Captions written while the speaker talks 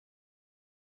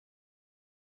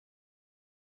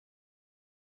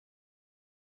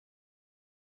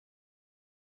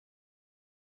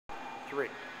3.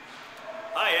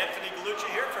 Hi, Anthony Galucci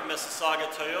here from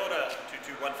Mississauga Toyota,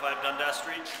 2215 Dundas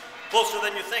Street, closer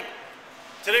than you think.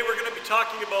 Today we're going to be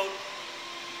talking about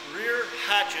rear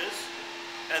hatches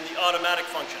and the automatic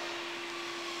function.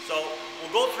 So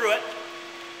we'll go through it.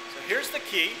 So here's the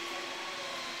key.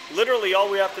 Literally all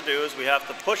we have to do is we have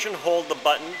to push and hold the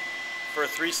button for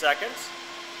 3 seconds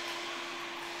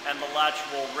and the latch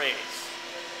will raise.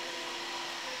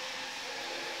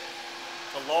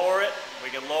 To lower it, we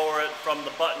can lower it from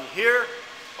the button here,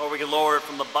 or we can lower it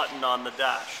from the button on the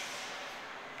dash.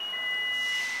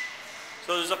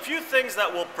 So there's a few things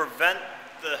that will prevent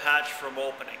the hatch from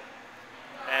opening.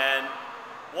 And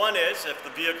one is if the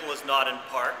vehicle is not in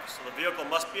park. So the vehicle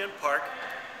must be in park.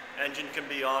 Engine can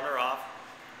be on or off.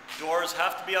 Doors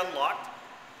have to be unlocked.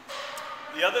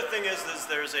 The other thing is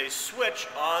there's a switch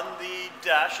on the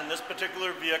dash. In this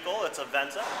particular vehicle, it's a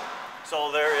Venza.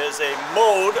 So there is a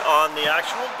mode on the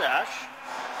actual dash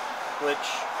which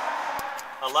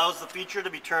allows the feature to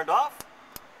be turned off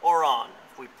or on.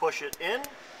 If we push it in,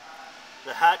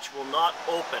 the hatch will not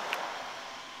open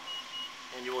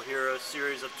and you will hear a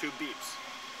series of 2 beeps.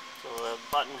 So the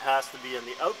button has to be in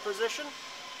the out position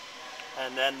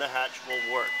and then the hatch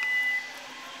will work.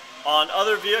 On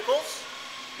other vehicles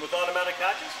with automatic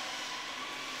hatches,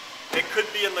 it could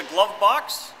be in the glove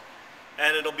box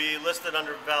and it'll be listed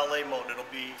under valet mode. It'll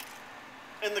be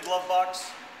in the glove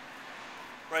box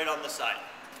right on the side.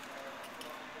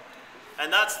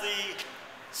 And that's the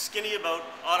skinny about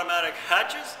automatic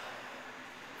hatches.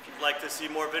 If you'd like to see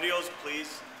more videos,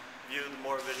 please view the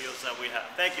more videos that we have.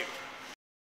 Thank you.